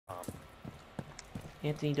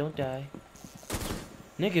Anthony, don't die.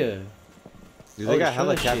 Nigga. Dude, they got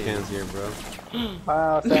hella cap cans here, bro.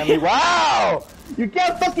 Wow, Sammy. Wow! You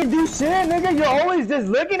can't fucking do shit, nigga. You're always just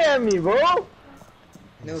looking at me, bro.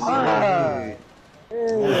 No,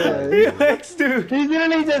 Relax, dude. He's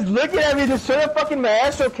literally just looking at me, just showing fucking my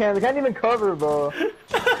astro cams. I can't even cover, bro.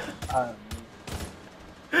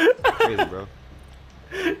 Crazy, bro.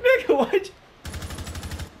 Nigga, what?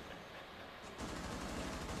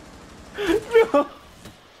 No.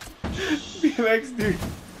 Relax, dude.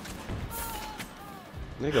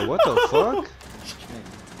 Nigga, what the fuck?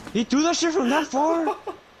 He threw that shit from that far?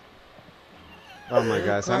 Oh my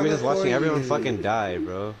god, so I'm just watching everyone fucking die,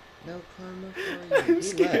 bro. No karma for you. I'm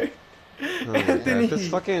scared. Oh my god, this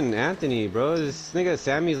fucking Anthony, bro. This nigga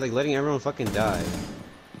Sammy's like letting everyone fucking die.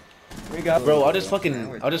 We got, bro. I'll just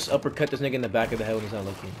uppercut this nigga in the back of the head when he's not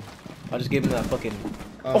looking. I'll just give him that fucking.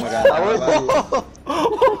 Oh my god.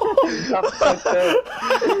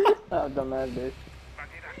 Oh, dumbass bitch.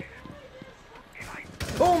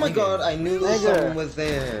 Oh my god, I knew someone was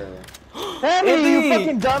there. Sammy, you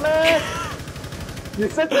fucking dumbass! You're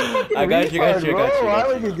such a fucking retard, bro. Why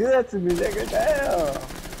would you do that to me, nigga? Damn.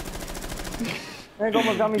 Nigga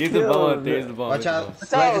almost got me killed. Here's the bomb up there. Here's the bomb. Watch out.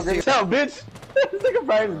 Watch out, bitch. This nigga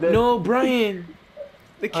Brian's dead. No, Brian.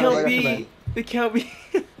 They can't be. They can't be.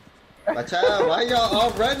 Watch out. Why y'all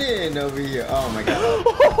all running over here? Oh my god.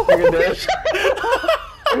 Nigga dead.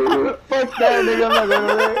 Fuck that, nigga. I'm not going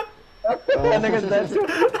over there. That nigga's dead too.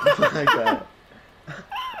 Oh my god.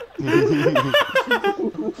 Oh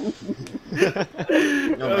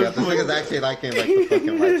my god, this nigga's actually liking like the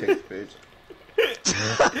fucking white chicks, bitch.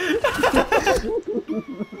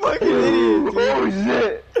 Fucking idiot, dude. Oh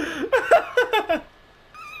shit.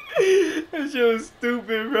 That shit was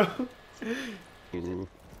stupid, bro.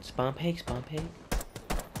 Spawn pig, spawn pig.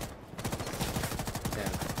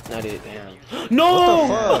 Not it. Damn. No!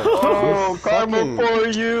 What the fuck? Oh, karma for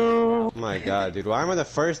you. Oh my god, dude. Why am I the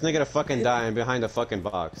first nigga to fucking die and behind the fucking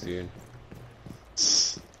box, dude?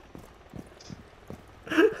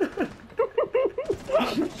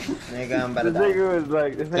 Nigga, I'm about to This die. nigga was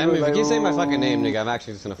like, this Damn, nigga if was you keep saying my like, fucking name, nigga, I'm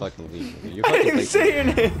actually just gonna fucking leave. Nigga. You I fucking didn't say your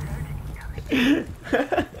name.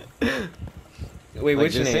 Wait, like,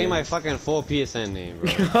 which just name? say my fucking full PSN name, bro.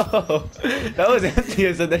 Oh, that was Anthony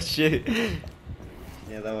who said that shit.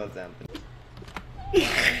 Yeah, that was Anthony.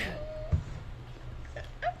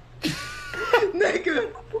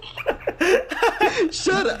 Nigga!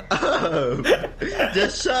 Shut up!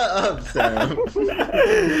 Just shut up, Sam.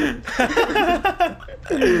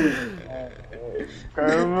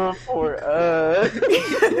 karma for us.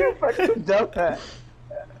 You fucking dumbass.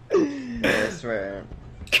 I swear.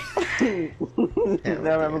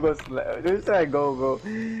 Now I'm gonna go slow. This I go. Give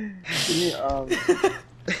me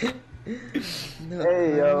No,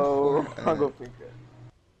 hey yo, I'll go pick it.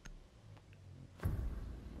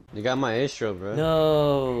 You got my intro, bro.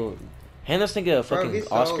 No. Hand this nigga a bro, fucking he's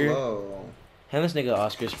so Oscar. low. Hand this nigga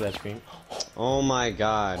Oscars for that scream. Oh my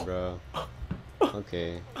god, bro.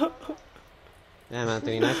 Okay. Damn,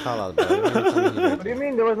 Anthony, nice call out, bro. You didn't even tell me you What do you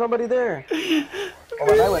mean? There was nobody there.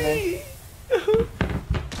 Oh, I went in.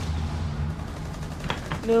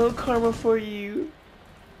 No karma for you.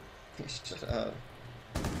 Shut up.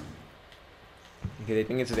 Okay, they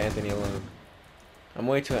think it's just Anthony alone. I'm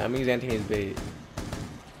going to use Anthony as bait.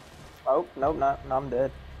 Oh, nope, not. No, I'm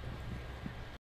dead.